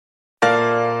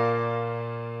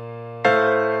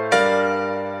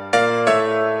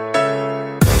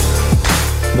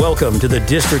Welcome to the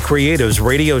District Creatives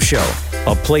Radio Show,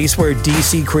 a place where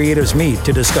DC creatives meet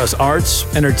to discuss arts,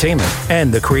 entertainment, and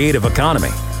the creative economy.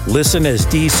 Listen as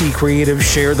DC creatives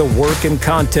share the work and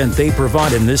content they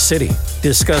provide in this city,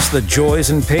 discuss the joys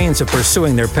and pains of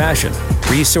pursuing their passion,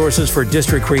 resources for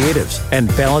district creatives, and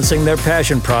balancing their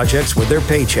passion projects with their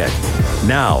paycheck.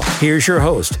 Now, here's your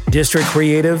host, District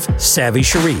Creative Savvy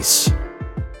Charisse.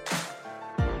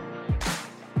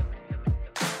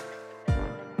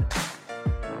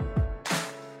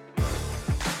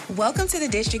 Welcome to the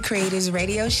District Creatives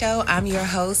Radio Show. I'm your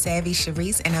host, Savvy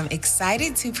Charisse, and I'm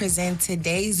excited to present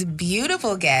today's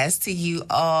beautiful guest to you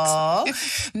all,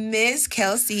 Miss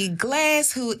Kelsey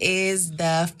Glass, who is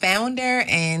the founder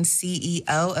and CEO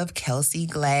of Kelsey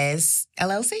Glass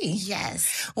LLC.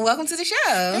 Yes. Welcome to the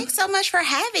show. Thanks so much for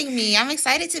having me. I'm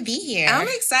excited to be here. I'm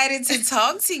excited to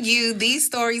talk to you, the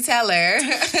storyteller.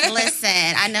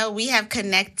 Listen, I know we have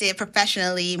connected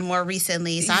professionally more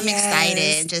recently, so I'm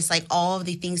excited. Just like all of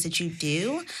the things that you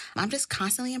do, I'm just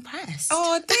constantly impressed.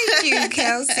 Oh, thank you,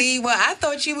 Kelsey. Well, I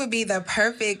thought you would be the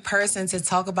perfect person to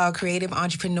talk about creative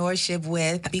entrepreneurship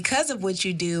with because of what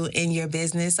you do in your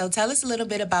business. So tell us a little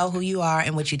bit about who you are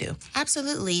and what you do.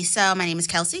 Absolutely. So my name is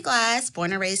Kelsey Glass,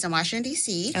 born and raised in Washington,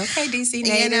 D.C. Okay, D.C.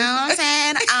 native. You know what I'm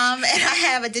saying? And I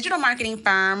have a digital marketing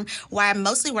firm where I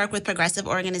mostly work with progressive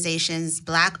organizations,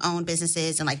 Black-owned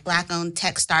businesses, and like Black-owned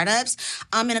tech startups,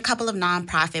 and a couple of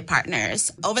nonprofit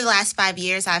partners. Over the last 5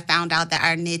 years, I've found out that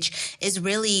our niche is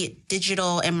really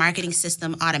digital and marketing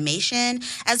system automation,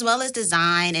 as well as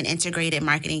design and integrated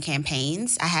marketing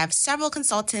campaigns. I have several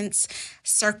consultants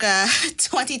circa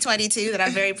 2022 that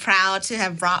I'm very proud to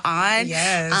have brought on.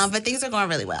 Yes. But things are going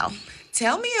really well.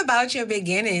 Tell me about your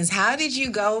beginnings. How did you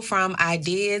go from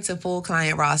idea to full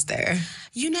client roster?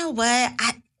 You know what?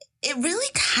 It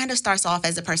really kind of starts off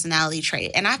as a personality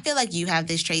trait. And I feel like you have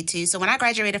this trait too. So when I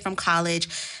graduated from college,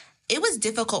 it was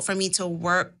difficult for me to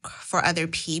work for other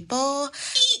people.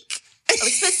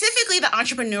 Specifically the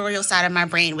entrepreneurial side of my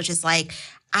brain, which is like,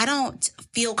 I don't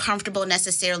feel comfortable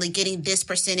necessarily getting this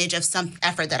percentage of some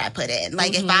effort that I put in.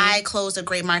 Like if I closed a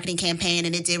great marketing campaign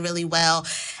and it did really well,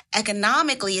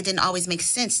 economically, it didn't always make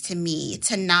sense to me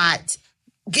to not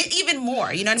get even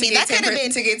more. You know what I mean? That could have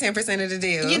been to get 10% of the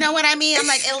deal. You know what I mean? I'm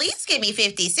like, at least give me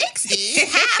 50, 60,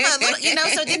 have a little,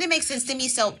 so it didn't make sense to me.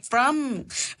 So from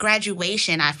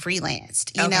graduation, I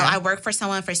freelanced. You know, I worked for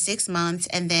someone for 6 months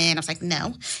and then I was like,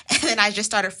 no. And then I just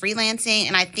started freelancing.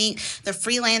 And I think the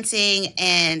freelancing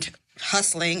and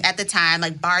hustling at the time,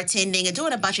 like bartending and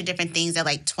doing a bunch of different things at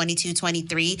like 22,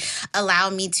 23,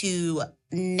 allowed me to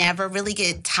never really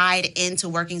get tied into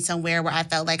working somewhere where I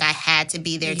felt like I had to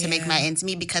be there to make my ends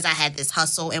meet because I had this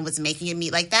hustle and was making it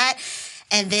meet like that.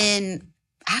 And then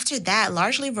after that,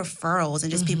 largely referrals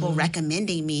and just people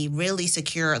recommending me really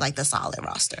secured like the solid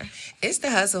roster. It's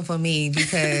the hustle for me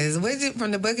because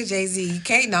from the book of Jay-Z, you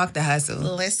can't knock the hustle.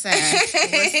 Listen.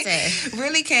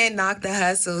 Really can't knock the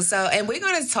hustle. So, and we're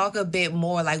going to talk a bit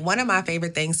more. Like one of my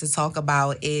favorite things to talk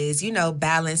about is,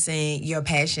 balancing your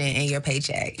passion and your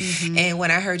paycheck. And when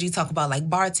I heard you talk about like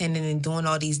bartending and doing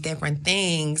all these different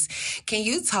things, can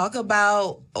you talk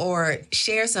about or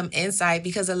share some insight?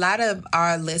 Because a lot of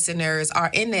our listeners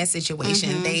are in that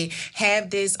situation. They have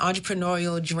this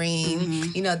entrepreneurial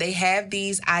dream. They have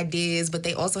these ideas, but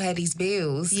they also have these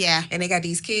bills. Yeah. And they got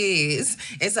these kids.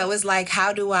 And so it's like,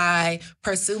 how do I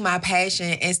pursue my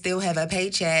passion and still have a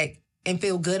paycheck and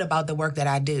feel good about the work that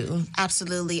I do?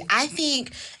 Absolutely. I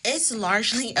think it's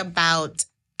largely about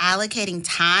allocating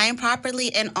time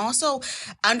properly and also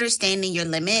understanding your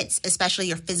limits, especially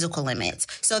your physical limits.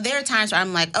 So there are times where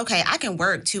I'm like, okay, I can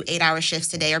work 2 8-hour shifts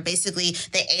today, or basically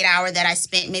the 8 hour that I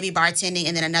spent maybe bartending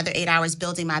and then another 8 hours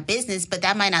building my business, but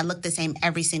that might not look the same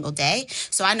every single day.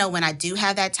 So I know when I do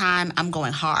have that time, I'm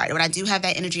going hard. When I do have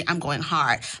that energy, I'm going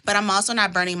hard. But I'm also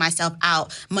not burning myself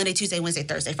out Monday, Tuesday, Wednesday,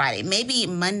 Thursday, Friday. Maybe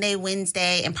Monday,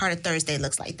 Wednesday, and part of Thursday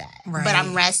looks like that. Right. But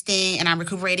I'm resting and I'm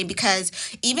recuperating because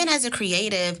even as a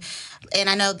creative, and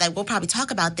I know that we'll probably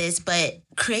talk about this, but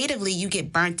creatively you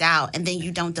get burnt out and then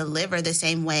you don't deliver the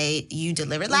same way you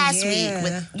delivered last week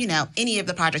with, any of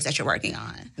the projects that you're working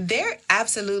on. There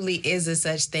absolutely is a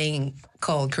such thing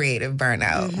called creative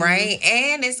burnout, right?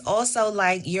 And it's also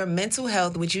like your mental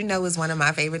health, which is one of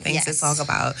my favorite things to talk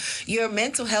about. Your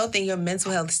mental health and your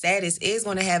mental health status is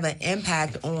going to have an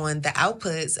impact on the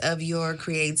outputs of your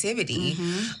creativity.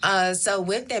 So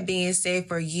with that being said,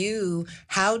 for you,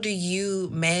 how do you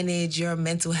manage your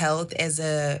mental health as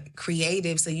a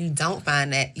creative so you don't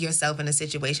find that yourself in a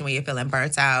situation where you're feeling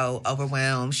burnt out,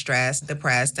 overwhelmed, stressed,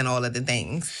 depressed, and all of the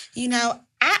things?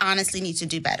 I honestly need to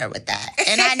do better with that.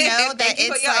 And I know that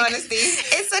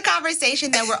it's a conversation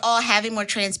that we're all having more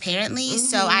transparently. Mm-hmm.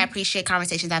 So I appreciate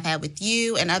conversations I've had with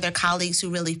you and other colleagues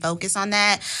who really focus on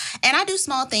that. And I do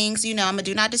small things. You know, I'm a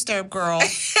do not disturb girl.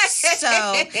 So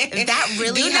that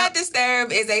really do not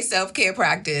disturb is a self-care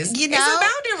practice. You know, it's a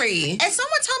boundary. And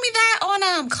someone told me that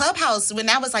on Clubhouse when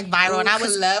that was like viral. And I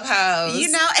was Clubhouse.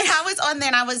 You know, and I was on there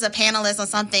and I was a panelist on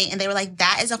something and they were like,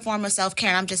 that is a form of self-care.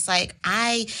 And I'm just like,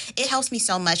 it helps me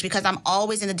so much because I'm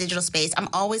always in the digital space. I'm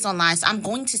always online. So I'm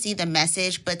going to see the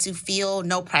message, but to feel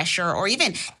no pressure or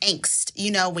even angst,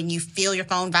 you know, when you feel your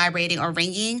phone vibrating or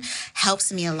ringing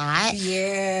helps me a lot.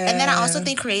 Yeah. And then I also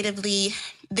think creatively,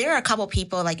 there are a couple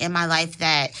people like in my life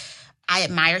that I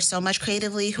admire so much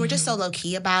creatively who are just so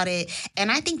low-key about it.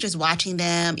 And I think just watching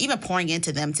them, even pouring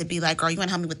into them to be like, girl, you want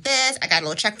to help me with this? I got a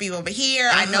little check for you over here.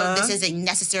 I know this isn't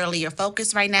necessarily your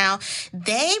focus right now.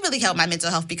 They really help my mental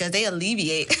health because they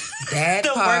alleviate that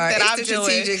the part. work that it's I'm the doing.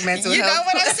 Strategic mental health. You know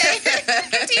what I'm saying?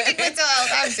 Strategic mental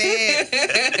health. I'm dead.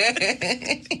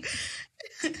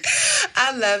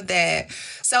 I love that.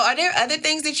 So are there other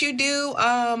things that you do,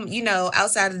 you know,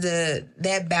 outside of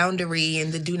that boundary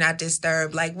and the do not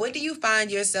disturb? Like, what do you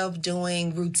find yourself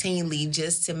doing routinely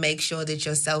just to make sure that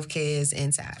your self-care is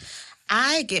intact?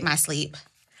 I get my sleep.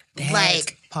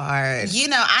 That part. You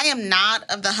know, I am not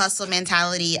of the hustle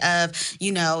mentality of,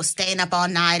 you know, staying up all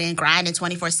night and grinding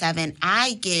 24/7.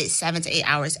 I get 7 to 8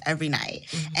 hours every night.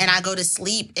 Mm-hmm. And I go to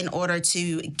sleep in order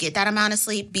to get that amount of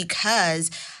sleep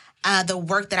because the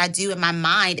work that I do in my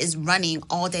mind is running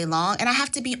all day long and I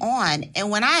have to be on. And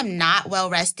when I am not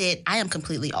well rested, I am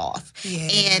completely off.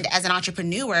 Yeah. And as an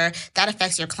entrepreneur, that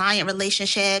affects your client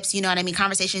relationships. You know what I mean?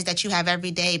 Conversations that you have every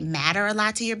day matter a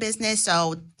lot to your business.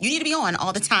 So you need to be on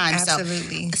all the time.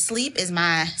 Absolutely. So sleep is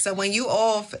So when you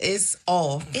off, it's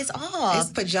off. It's off. It's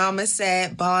pajama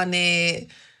set, bonnet,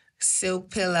 silk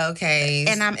pillowcase,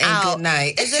 and I'm out. Good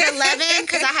night. Is it 11?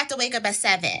 Because I have to wake up at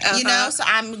 7. You know, so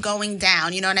I'm going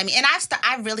down. You know what I mean? And I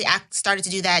started to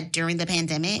do that during the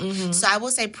pandemic. Mm-hmm. So I will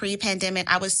say pre-pandemic,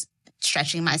 I was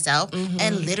stretching myself,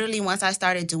 and literally once I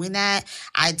started doing that,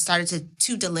 I started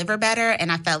to deliver better,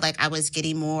 and I felt like I was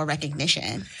getting more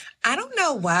recognition. I don't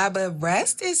know why, but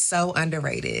rest is so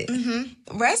underrated.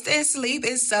 Mm-hmm. Rest and sleep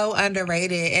is so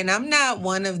underrated. And I'm not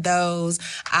one of those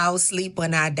I'll sleep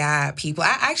when I die people.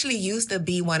 I actually used to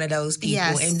be one of those people.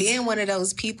 Yes. And being one of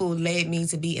those people led me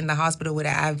to be in the hospital with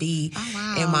an IV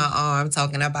in my arm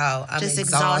talking about I'm just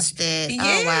exhausted. Yeah,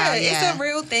 oh, wow. It's a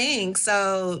real thing.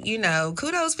 So, you know,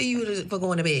 kudos for you for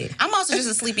going to bed. I'm also just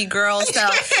a sleepy girl. So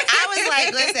I was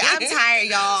like, listen, I'm tired,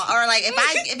 y'all. Or like if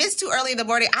it's too early in the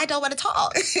morning, I don't want to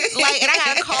talk. Like, and I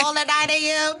got a call at 9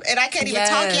 a.m. and I can't even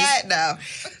talk yet. No.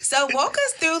 So walk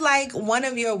us through like one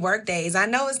of your work days. I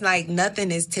know it's like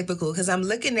nothing is typical because I'm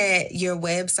looking at your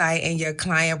website and your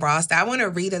client roster. I want to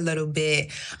read a little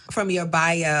bit from your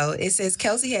bio. It says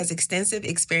Kelsey has extensive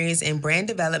experience in brand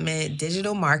development,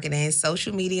 digital marketing,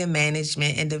 social media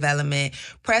management and development,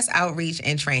 press outreach,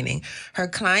 and training. Her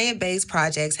client-based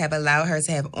projects have allowed her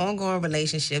to have ongoing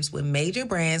relationships with major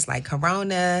brands like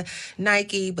Corona,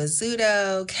 Nike,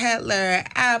 Bozzuto, Kettler,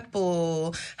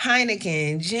 Apple,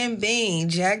 Heineken, Jim Beam,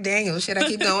 Jack Daniels. Should I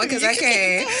keep going? Because I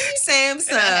can.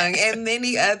 Samsung, and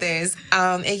many others.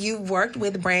 And you've worked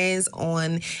with brands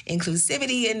on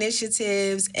inclusivity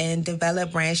initiatives and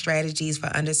develop brand strategies for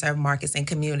underserved markets and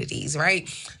communities, right?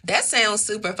 That sounds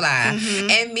super fly. Mm-hmm.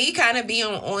 And me kind of being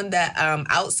on the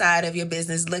outside of your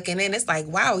business looking in, it's like,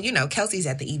 wow, you know, Kelsey's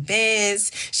at the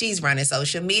events. She's running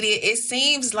social media.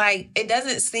 It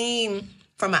doesn't seem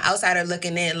from an outsider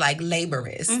looking in like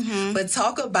laborious. Mm-hmm. But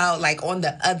talk about like on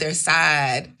the other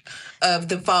side of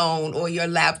the phone or your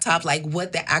laptop, like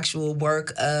what the actual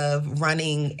work of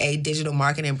running a digital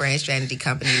marketing brand strategy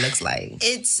company looks like.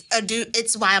 It's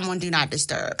why I'm on Do Not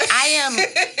Disturb. I am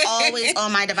always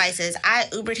on my devices. I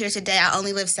Ubered here today. I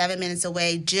only live 7 minutes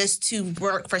away just to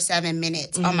work for 7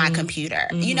 minutes on my computer.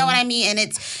 Mm-hmm. You know what I mean? And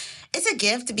it's a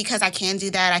gift because I can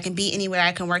do that. I can be anywhere.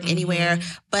 I can work anywhere.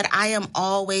 But I am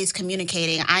always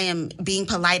communicating. I am being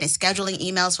polite and scheduling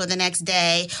emails for the next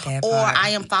day.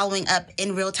 I am following up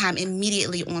in real time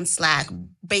immediately on Slack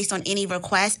based on any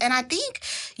request. And I think,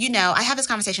 you know, I have this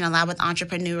conversation a lot with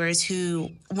entrepreneurs who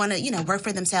want to, you know, work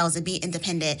for themselves and be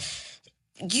independent.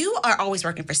 You are always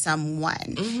working for someone.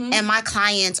 Mm-hmm. And my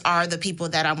clients are the people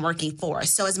that I'm working for.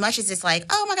 So as much as it's like,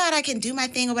 oh my God, I can do my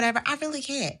thing or whatever, I really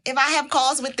can't. If I have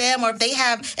calls with them or if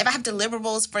I have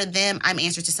deliverables for them, I'm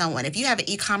answering to someone. If you have an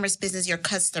e-commerce business, your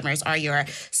customers are your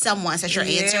someone that you're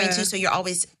answering to. So you're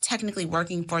always technically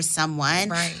working for someone.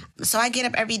 Right. So I get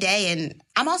up every day, and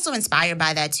I'm also inspired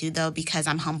by that too, though, because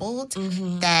I'm humbled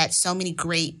that so many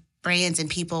great brands and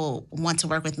people want to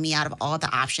work with me out of all the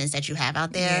options that you have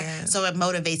out there. Yeah. So it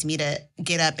motivates me to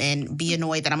get up and be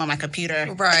annoyed that I'm on my computer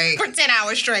for 10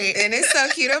 hours straight. And it's so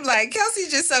cute. I'm like,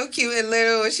 Kelsey's just so cute and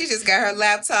little. She just got her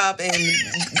laptop and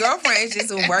girlfriend is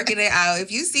just working it out.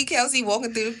 If you see Kelsey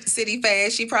walking through the city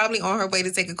fast, she probably on her way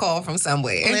to take a call from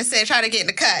somewhere. Listen, try to get in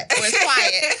the cut where it's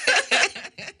quiet.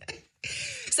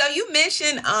 So you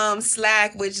mentioned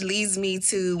Slack, which leads me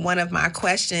to one of my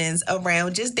questions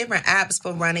around just different apps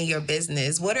for running your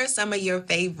business. What are some of your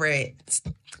favorites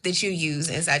that you use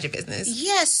inside your business?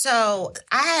 Yes, so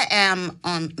I am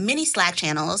on many Slack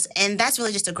channels, and that's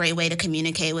really just a great way to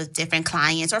communicate with different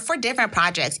clients or for different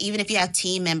projects. Even if you have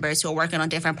team members who are working on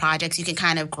different projects, you can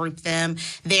kind of group them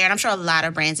there. And I'm sure a lot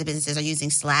of brands and businesses are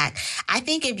using Slack. I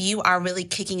think if you are really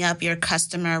kicking up your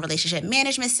customer relationship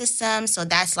management system, so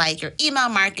that's like your email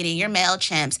marketing, your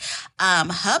MailChimps,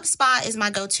 HubSpot is my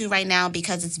go-to right now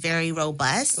because it's very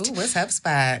robust. Ooh, what's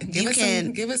HubSpot?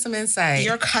 Give us some insight.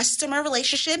 Your customer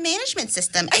relationship management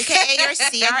system, aka your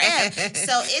CRM.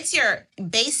 So it's your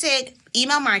basic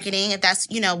email marketing, if that's,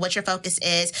 what your focus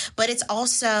is, but it's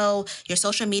also your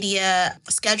social media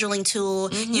scheduling tool.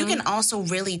 Mm-hmm. You can also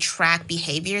really track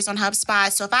behaviors on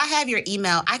HubSpot. So if I have your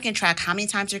email, I can track how many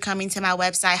times you're coming to my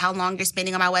website, how long you're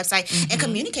spending on my website, and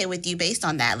communicate with you based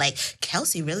on that. Like,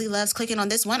 Kelsey really loves clicking on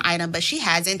this one item, but she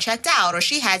hasn't checked out or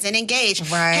she hasn't engaged.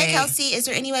 Right. Hey, Kelsey, is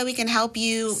there any way we can help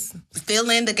you fill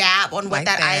in the gap on what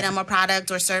that item or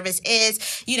product or service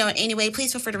is? Anyway,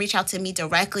 please feel free to reach out to me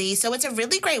directly. So it's a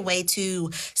really great way to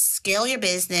scale your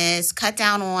business, cut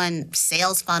down on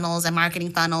sales funnels and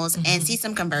marketing funnels, and see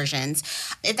some conversions.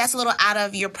 If that's a little out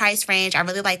of your price range, I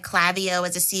really like Klaviyo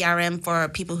as a CRM for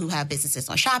people who have businesses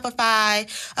on Shopify.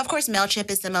 Of course, MailChimp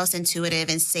is the most intuitive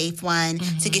and safe one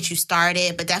to get you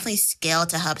started, but definitely scale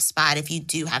to HubSpot if you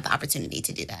do have the opportunity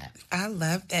to do that. I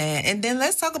love that. And then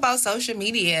let's talk about social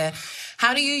media.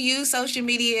 How do you use social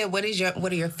media? What are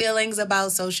your feelings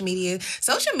about social media?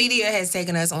 Social media has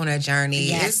taken us on a journey.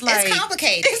 Yes. It's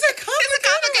complicated. It's a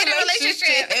complicated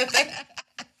relationship.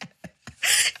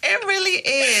 It really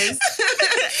is.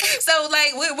 So,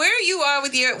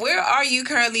 where are you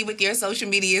currently with your social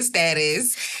media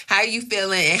status? How are you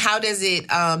feeling, and how does it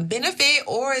benefit,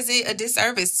 or is it a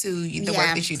disservice to the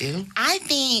work that you do? I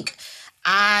think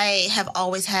I have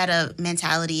always had a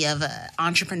mentality of an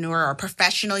entrepreneur or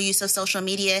professional use of social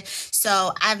media.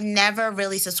 So I've never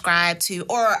really subscribed to,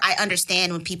 or I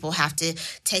understand when people have to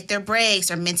take their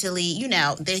breaks or mentally,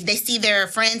 they see their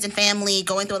friends and family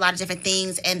going through a lot of different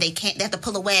things and they have to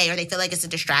pull away or they feel like it's a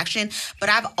distraction. But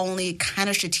I've only kind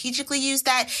of strategically used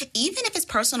that, even if it's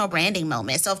personal branding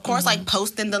moments. So of course, like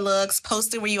posting the looks,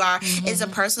 posting where you are is a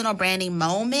personal branding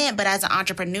moment. But as an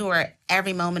entrepreneur,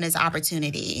 every moment is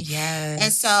opportunity. Yes.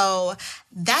 And so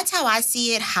that's how I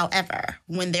see it. However,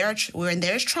 when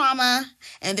there's trauma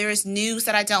and there's news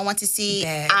that I don't want to see,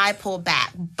 I pull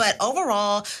back. But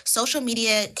overall, social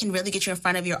media can really get you in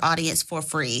front of your audience for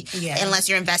free, unless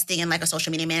you're investing in like a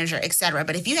social media manager, etc.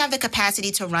 But if you have the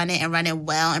capacity to run it and run it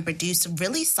well and produce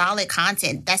really solid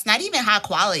content that's not even high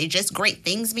quality, just great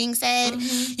things being said,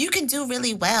 you can do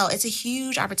really well. It's a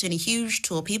huge opportunity, huge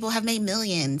tool. People have made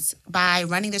millions by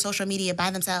running their social media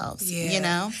by themselves,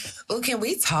 Well, can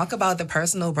we talk about the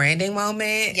personal branding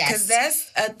moment? Yes. Because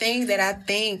that's a thing that I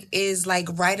think is like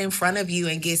right in front of you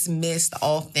and gets missed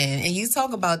often. And you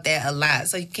talk about that a lot.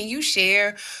 So can you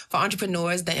share for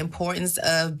entrepreneurs the importance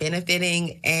of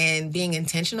benefiting and being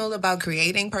intentional about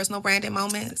creating personal branding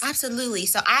moments? Absolutely.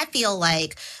 So I feel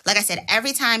like I said,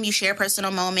 every time you share a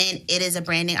personal moment, it is a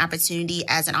branding opportunity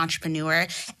as an entrepreneur,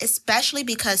 especially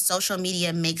because social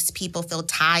media makes people feel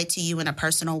tied to you in a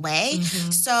personal way.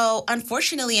 So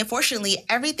unfortunately,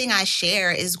 everything I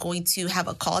share is going to have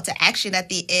a call to action at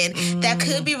the end that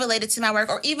could be related to my work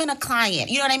or even a client.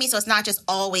 You know what I mean? So it's not just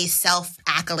always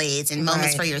self-accolades and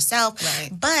moments for yourself. Right.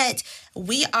 But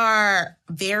we are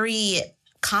very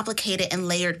complicated and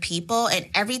layered people, and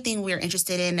everything we're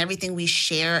interested in, everything we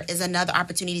share is another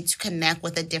opportunity to connect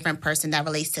with a different person that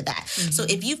relates to that. So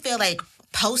if you feel like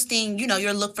posting,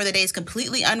 your look for the day is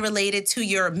completely unrelated to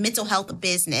your mental health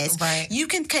business, you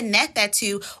can connect that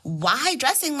to why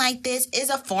dressing like this is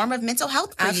a form of mental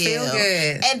health for you. I feel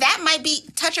good. And that might be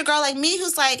touch a girl like me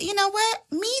who's like, you know what?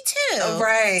 Me too.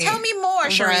 Right. Tell me more,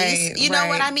 Sharice. Right. You know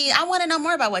what I mean? I want to know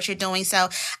more about what you're doing. So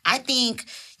I think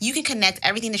you can connect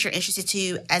everything that you're interested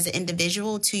to as an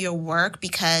individual to your work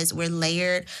because we're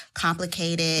layered,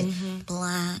 complicated,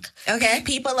 Black,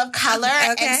 people of color.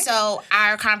 And so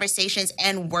our conversations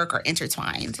and work are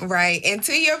intertwined. Right. And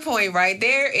to your point, right,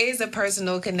 there is a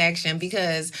personal connection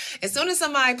because as soon as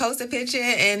somebody posts a picture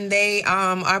and they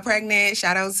are pregnant,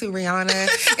 shout out to Rihanna,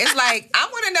 it's like, I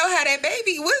want to know how that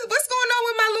baby, what's going on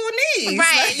with my little niece?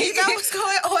 Right. Like, you know, what's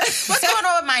going on? What's going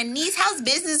on with my niece? How's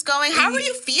business going? How are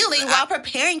you feeling while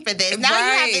preparing for this? Now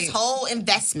you have this whole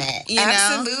investment, you know?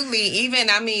 Absolutely. Even,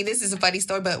 I mean, this is a funny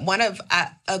story, but one of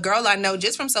a girl I know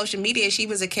just from social media, she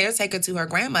was a caretaker to her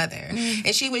grandmother.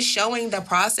 And she was showing the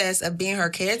process of being her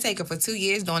caretaker for 2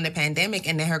 years during the pandemic,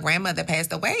 and then her grandmother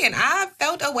passed away. And I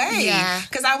felt away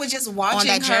because I was just watching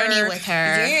on that journey with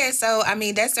her. Yeah. So, I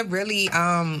mean, that's a really,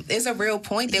 it's a real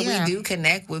point that we do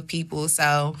connect with people.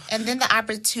 So, and then the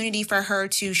opportunity for her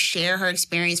to share her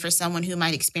experience for someone who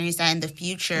might experience that in the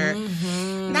future.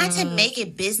 Not to make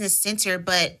it business centered,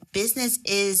 but business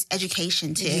is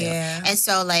education too. Yeah. And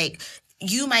so, like,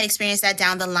 you might experience that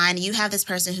down the line. You have this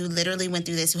person who literally went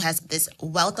through this, who has this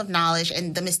wealth of knowledge,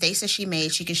 and the mistakes that she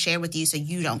made, she can share with you so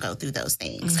you don't go through those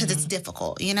things because it's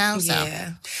difficult, you know?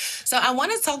 Yeah. So I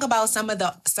want to talk about some of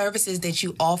the services that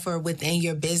you offer within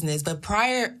your business. But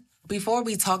before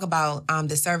we talk about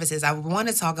the services, I want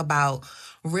to talk about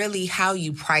really how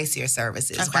you price your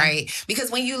services, right? Because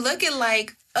when you look at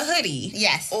like a hoodie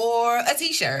or a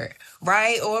t-shirt,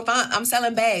 right? Or if I'm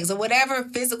selling bags or whatever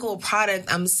physical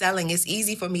product I'm selling, it's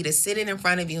easy for me to sit in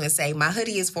front of you and say, my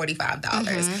hoodie is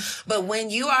 $45. But when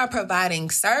you are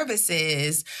providing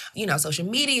services, you know, social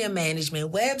media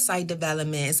management, website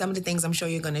development, some of the things I'm sure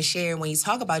you're going to share when you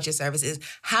talk about your services,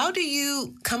 how do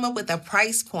you come up with a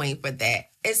price point for that?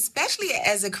 Especially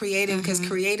as a creative, because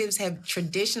creatives have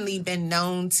traditionally been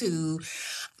known to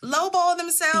lowball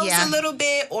themselves a little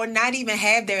bit or not even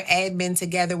have their admin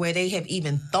together where they have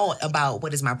even thought about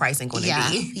what is my pricing going to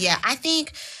be. Yeah, I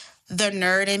think the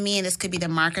nerd in me, and this could be the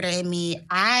marketer in me,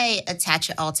 I attach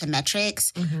it all to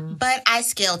metrics, but I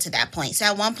scale to that point. So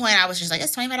at one point I was just like,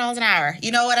 it's $25 an hour.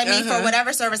 You know what I mean? For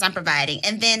whatever service I'm providing.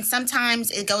 And then sometimes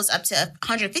it goes up to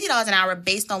 $150 an hour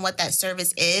based on what that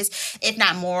service is, if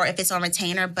not more, if it's on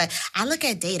retainer. But I look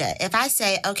at data. If I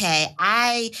say, okay,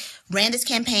 I ran this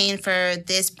campaign for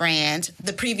this brand,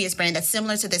 the previous brand that's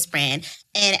similar to this brand,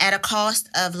 and at a cost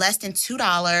of less than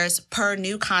 $2 per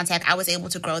new contact, I was able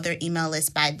to grow their email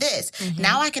list by this.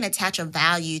 Now I can attach a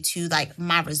value to like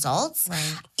my results.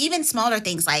 Even smaller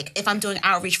things like if I'm doing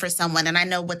outreach for someone and I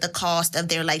know what the cost of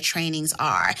their like trainings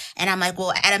are. And I'm like,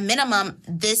 well, at a minimum,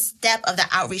 this step of the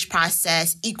outreach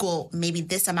process equal maybe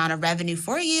this amount of revenue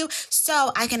for you.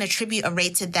 So I can attribute a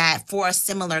rate to that for a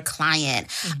similar client.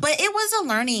 But it was a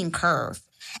learning curve.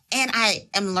 And I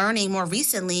am learning more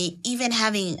recently, even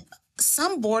having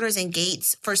some borders and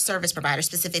gates for service providers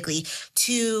specifically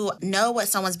to know what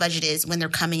someone's budget is when they're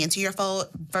coming into your fold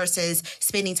versus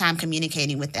spending time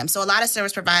communicating with them. So a lot of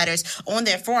service providers on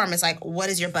their forum is like, what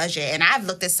is your budget? And I've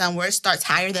looked at some where it starts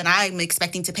higher than I'm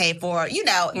expecting to pay for, you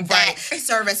know, that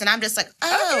service. And I'm just like,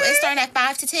 it's starting at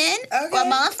 5 to 10 a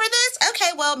month for this?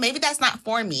 Okay, well, maybe that's not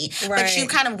for me. But you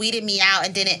kind of weeded me out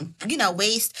and didn't, you know,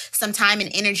 waste some time and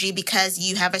energy because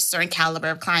you have a certain caliber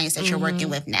of clients that you're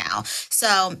working with now.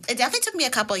 So it definitely took me a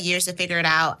couple of years to figure it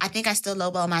out. I think I still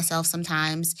lowball myself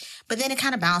sometimes, but then it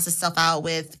kind of balances itself out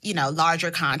with, you know,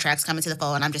 larger contracts coming to the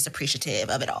fold, and I'm just appreciative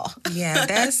of it all. Yeah,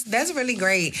 that's really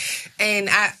great. And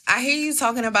I hear you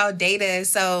talking about data.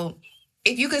 So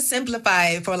if you could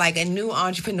simplify it for like a new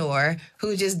entrepreneur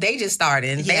who they just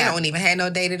started, they don't even have no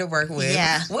data to work with.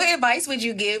 What advice would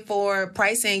you give for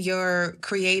pricing your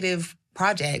creative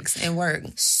projects and work?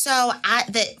 So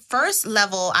the first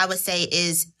level I would say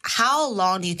is, how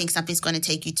long do you think something's going to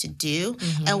take you to do?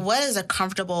 And what is a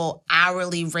comfortable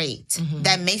hourly rate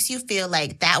that makes you feel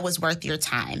like that was worth your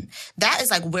time? That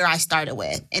is like where I started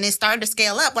with. And it started to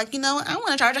scale up. Like, you know, I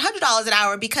want to charge $100 an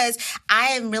hour because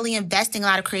I am really investing a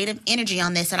lot of creative energy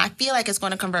on this. And I feel like it's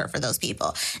going to convert for those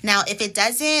people. Now, if it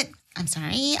doesn't, I'm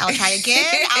sorry, I'll try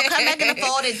again. I'll come back in the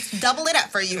fold and double it up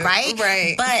for you, right?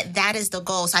 Right. But that is the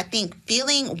goal. So I think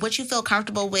feeling what you feel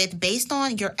comfortable with based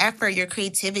on your effort, your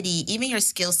creativity, even your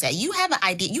skill set. You have an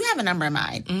idea. You have a number in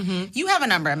mind. You have a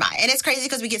number in mind. And it's crazy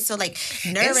because we get so like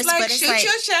nervous. It's like, but it's shoot like,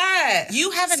 your shot.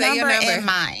 You have a number in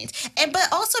mind. But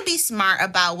also be smart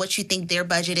about what you think their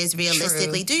budget is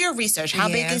realistically. Do your research. How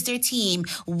big is their team?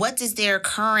 What does their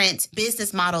current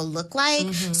business model look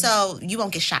like? So you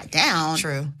won't get shot down.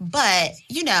 But,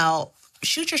 you know,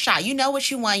 shoot your shot. You know what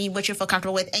you want, what you feel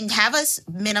comfortable with, and have a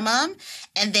minimum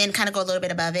and then kind of go a little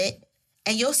bit above it.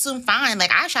 And you'll soon find,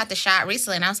 like, I shot the shot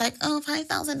recently, and I was like, oh,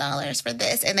 $5,000 for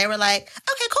this. And they were like,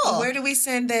 okay, cool. Where do we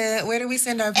send our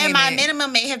payment? And my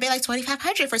minimum may have been like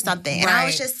 $2,500 for something. And I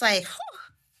was just like,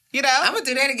 you know. I'm going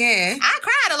to do that again. I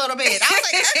cried a little bit. I was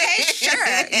like, okay,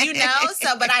 sure. You know?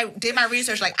 So, but I did my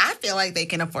research, like, I feel like they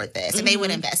can afford this, and they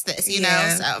would invest this, you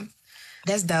know? So.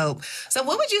 That's dope. So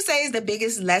what would you say is the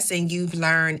biggest lesson you've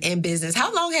learned in business?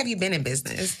 How long have you been in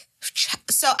business?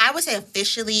 So I would say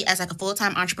officially as like a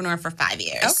full-time entrepreneur for 5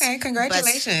 years. Okay,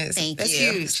 congratulations. That's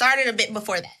huge. Started a bit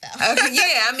before that though. Okay,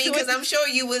 yeah, I mean, because I'm sure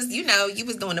you was doing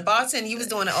the bartending, you was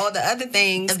doing all the other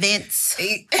things. Events,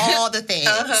 all the things,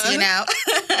 you know.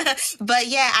 But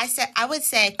yeah, I would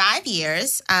say 5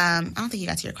 years. I don't think you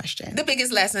got to your question. The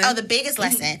biggest lesson. Oh, the biggest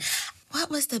lesson. What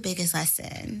was the biggest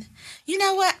lesson? You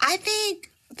know what? I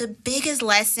think the biggest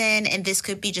lesson, and this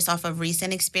could be just off of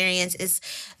recent experience, is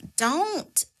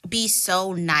don't be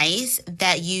so nice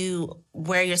that you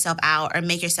wear yourself out or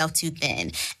make yourself too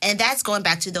thin. And that's going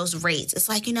back to those rates. It's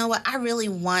like, you know what? I really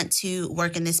want to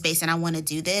work in this space and I want to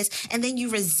do this. And then you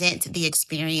resent the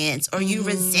experience or you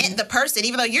resent the person,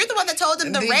 even though you're the one that told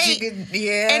them the rate.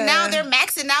 And now they're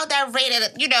maxing out that rate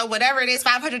at, you know, whatever it is,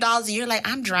 $500. And you're like,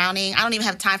 I'm drowning. I don't even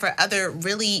have time for other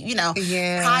really, you know,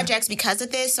 projects because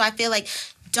of this. So I feel like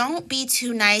don't be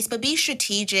too nice, but be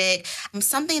strategic.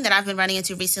 Something that I've been running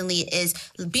into recently is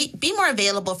be more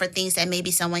available for things that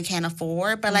maybe someone can't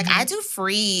afford. But like I do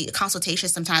free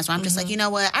consultations sometimes where I'm just like, you know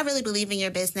what? I really believe in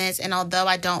your business. And although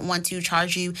I don't want to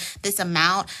charge you this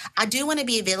amount, I do want to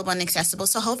be available and accessible.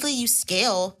 So hopefully you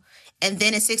scale. And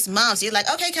then in 6 months, you're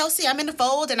like, okay, Kelsey, I'm in the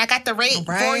fold and I got the rate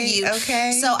for you.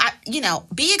 Okay. So,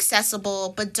 be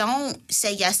accessible, but don't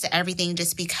say yes to everything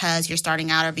just because you're starting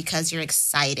out or because you're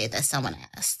excited that someone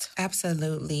asked.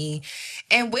 Absolutely.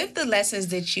 And with the lessons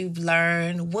that you've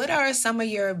learned, what are some of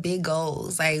your big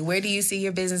goals? Like, where do you see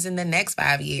your business in the next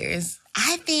 5 years?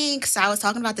 I think, so I was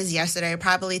talking about this yesterday,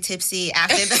 probably tipsy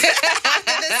after the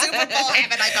Super Bowl,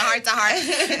 having like a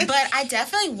heart-to-heart. But I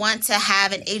definitely want to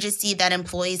have an agency that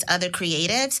employs other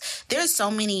creatives. There's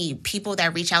so many people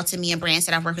that reach out to me and brands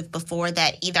that I've worked with before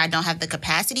that either I don't have the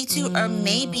capacity to or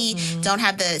maybe don't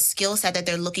have the skill set that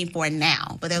they're looking for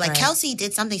now. But they're like, Kelsey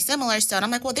did something similar. So and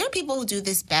I'm like, well, there are people who do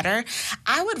this better.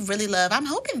 I would really love, I'm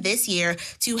hoping this year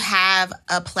to have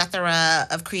a plethora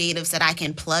of creatives that I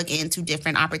can plug into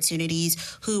different opportunities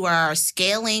who are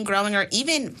scaling, growing, or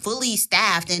even fully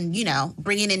staffed and, you know,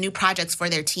 bringing in new projects for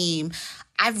their team.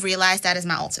 I've realized that is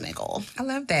my ultimate goal. I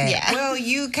love that. Yeah. Well,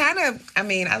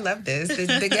 I love this.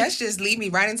 The guests just lead me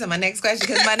right into my next question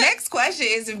because my next question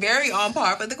is very on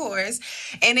par for the course.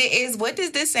 And it is, what does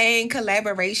this saying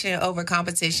collaboration over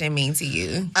competition mean to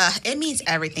you? It means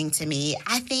everything to me.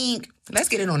 I think... Let's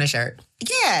get it on a shirt.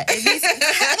 Yeah,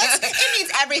 it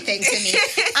means everything to me.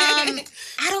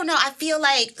 I don't know. I feel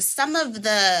like some of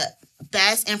the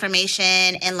best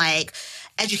information and like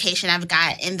education I've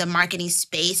got in the marketing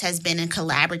space has been in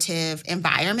collaborative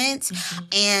environments.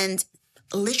 And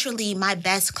literally my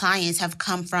best clients have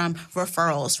come from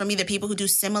referrals from either people who do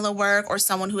similar work or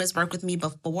someone who has worked with me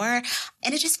before.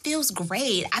 And it just feels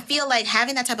great. I feel like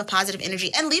having that type of positive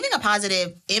energy and leaving a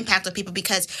positive impact on people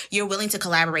because you're willing to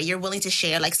collaborate, you're willing to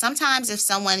share. Like sometimes if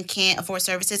someone can't afford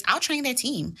services, I'll train their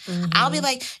team. I'll be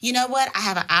like, you know what? I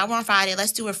have an hour on Friday.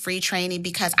 Let's do a free training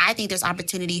because I think there's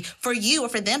opportunity for you or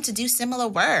for them to do similar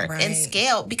work and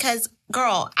scale because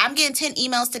girl, I'm getting 10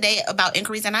 emails today about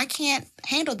inquiries and I can't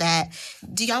handle that.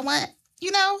 Do y'all want,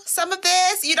 you know, some of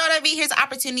this? You know what I mean? Here's an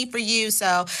opportunity for you.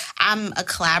 So I'm a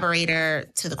collaborator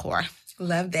to the core.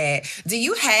 Love that. Do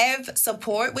you have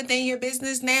support within your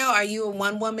business now? Are you a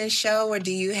one-woman show or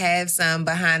do you have some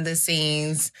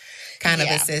behind-the-scenes kind of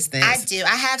assistance? I do.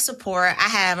 I have support. I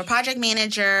have a project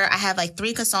manager. I have like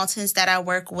 3 consultants that I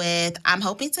work with. I'm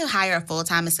hoping to hire a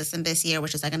full-time assistant this year,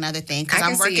 which is like another thing because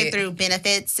I'm working through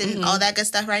benefits and all that good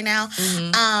stuff right now.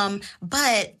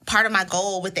 But part of my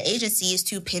goal with the agency is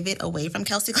to pivot away from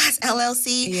Kelsey Glass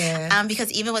LLC. Yeah.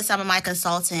 Because even with some of my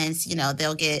consultants, you know,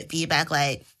 they'll get feedback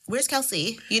like, where's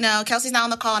Kelsey? You know, Kelsey's not on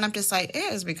the call. And I'm just like,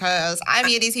 it is because I'm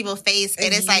in these people's face.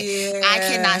 And it's like, I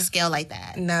cannot scale like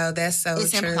that. No, that's so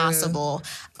It's true. Impossible.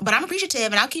 But I'm appreciative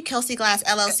and I'll keep Kelsey Glass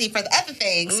LLC for the other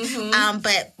things.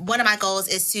 But one of my goals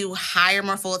is to hire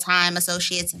more full-time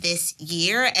associates this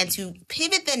year and to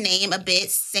pivot the name a bit,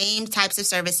 same types of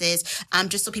services,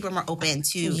 just so people are more open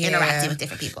to interacting with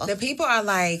different people. The people are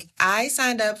like, I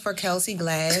signed up for Kelsey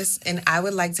Glass and I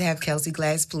would like to have Kelsey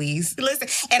Glass, please. Listen,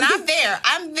 and I'm there.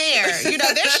 You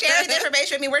know, they're sharing the information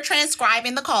English. I mean, we're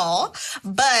transcribing the call,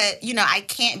 but, I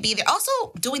can't be there. Also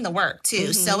doing the work,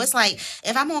 too. So it's like,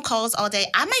 if I'm on calls all day,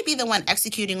 I might be the one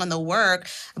executing on the work,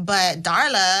 but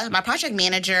Darla, my project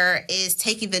manager, is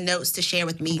taking the notes to share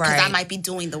with me because I might be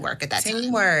doing the work at that time.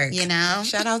 Teamwork.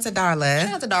 Shout out to Darla.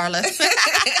 Shout out to Darla.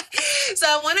 So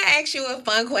I want to ask you a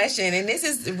fun question, and this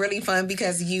is really fun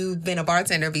because you've been a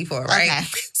bartender before, right? Okay.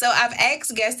 So I've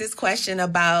asked guests this question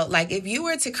about, like, if you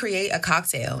were to create a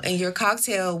cocktail and your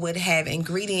cocktail would have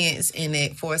ingredients in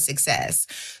it for success.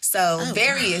 So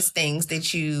various things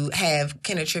that you have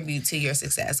can attribute to your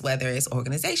success, whether it's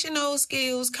organizational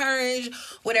skills, courage,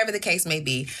 whatever the case may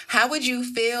be. How would you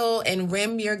fill and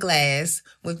rim your glass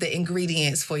with the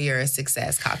ingredients for your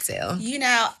success cocktail?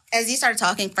 As you started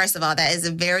talking, first of all, that is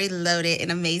a very loaded and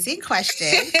amazing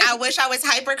question. I wish I was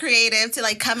hyper creative to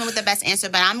come in with the best answer,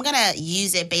 but I'm going to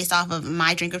use it based off of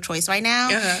my drink of choice right now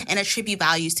and attribute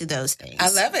values to those things. I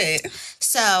love it.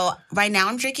 So right now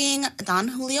I'm drinking Don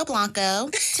Julio Blanco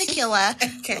tequila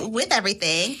with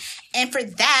everything. And for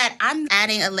that, I'm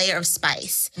adding a layer of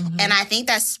spice. And I think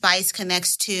that spice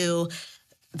connects to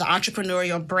the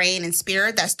entrepreneurial brain and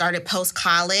spirit that started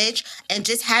post-college, and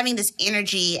just having this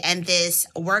energy and this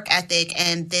work ethic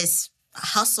and this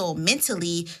hustle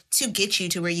mentally to get you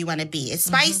to where you want to be. It's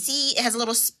spicy. It has a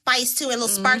little spice to it, a little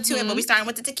spark to it, but we're starting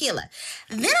with the tequila.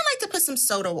 Then I like to put some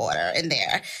soda water in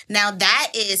there. Now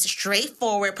that is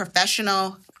straightforward,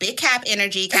 professional, big cap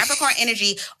energy, Capricorn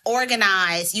energy,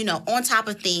 organized, on top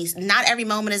of things. Not every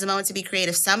moment is a moment to be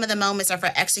creative. Some of the moments are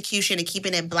for execution and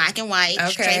keeping it black and white,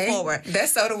 straightforward. That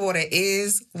soda water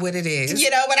is what it is. You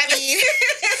know what I mean?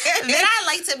 Then I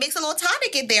like to mix a little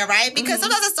tonic in there, right? Because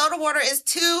sometimes the soda water is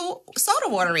too soda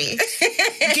watery.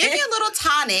 Give me a little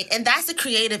tonic, and that's the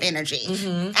creative energy.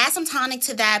 Add some tonic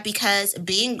to that, because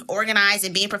being organized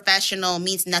and being professional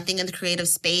means nothing in the creative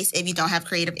space if you don't have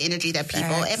creative energy that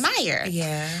people admire.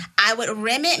 Yeah. I would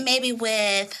rim it maybe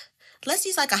with, let's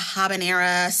use like a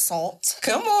habanero salt.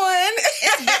 Come on.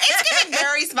 It's getting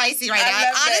very spicy right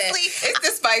now. Honestly, it's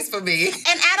the spice for me. And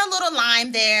add a little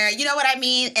lime there. You know what I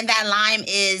mean? And that lime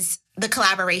is the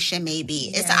collaboration,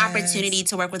 maybe. It's the opportunity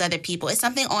to work with other people. It's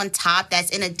something on top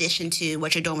that's in addition to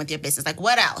what you're doing with your business. Like,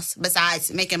 what else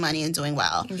besides making money and doing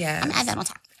well? Yeah. I'm going to add that on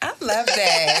top. I love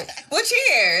that. Well,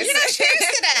 cheers. Cheers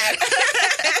to that.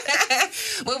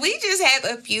 Well, we just have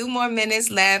a few more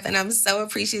minutes left, and I'm so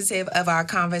appreciative of our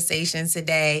conversation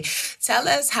today. Tell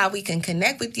us how we can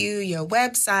connect with you, your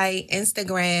website,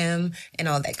 Instagram, and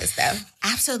all that good stuff.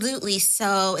 Absolutely.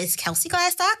 So it's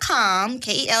KelseyGlass.com,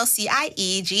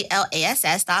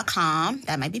 KelseyGlass.com.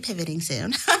 That might be pivoting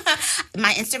soon.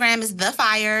 My Instagram is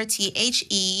TheFire,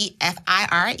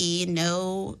 TheFire,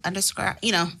 no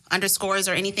underscores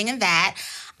or anything in that.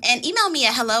 And email me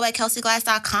at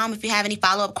hello@KelseyGlass.com if you have any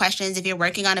follow-up questions, if you're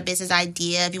working on a business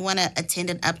idea, if you want to attend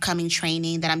an upcoming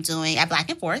training that I'm doing at Black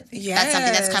and Forth. Yes. That's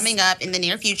something that's coming up in the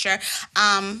near future.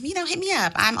 Hit me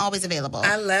up. I'm always available.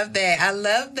 I love that. I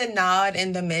love the nod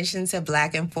and the mention to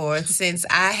Black and Forth. Since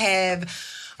I have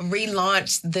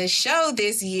relaunched the show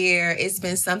this year, it's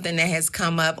been something that has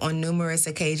come up on numerous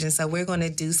occasions. So we're going to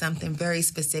do something very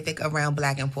specific around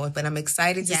Black and Forth. But I'm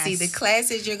excited to see the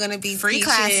classes you're going to be free teaching.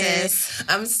 Classes.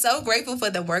 I'm so grateful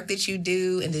for the work that you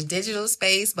do in the digital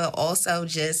space, but also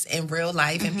just in real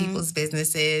life and people's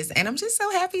businesses. And I'm just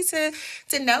so happy to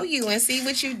know you and see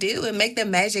what you do and make the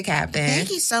magic happen.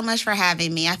 Thank you so much for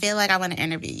having me. I feel like I want to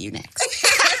interview you next.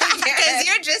 Because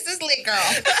you're just as lit,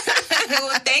 girl.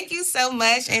 Well, thank you so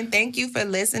much. And thank you for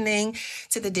listening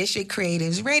to the District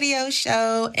Creatives Radio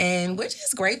Show. And we're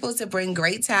just grateful to bring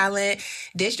great talent,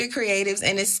 District Creatives,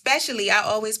 and especially I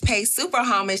always pay super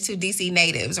homage to DC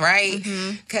natives, right?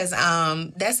 Because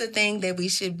that's the thing that we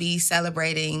should be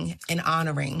celebrating and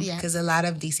honoring, because a lot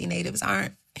of DC natives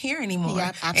aren't here anymore.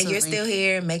 Yep, absolutely. And you're still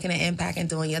here making an impact and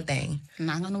doing your thing.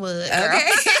 Knock on the wood, girl.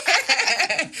 Okay.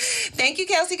 Thank you,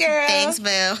 Kelsey girl. Thanks,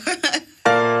 Boo.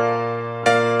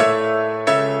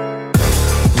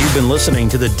 You've been listening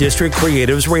to the District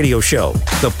Creatives Radio Show,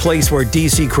 the place where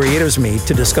DC creatives meet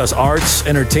to discuss arts,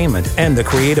 entertainment, and the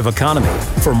creative economy.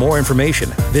 For more information,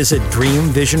 visit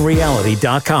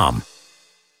dreamvisionreality.com.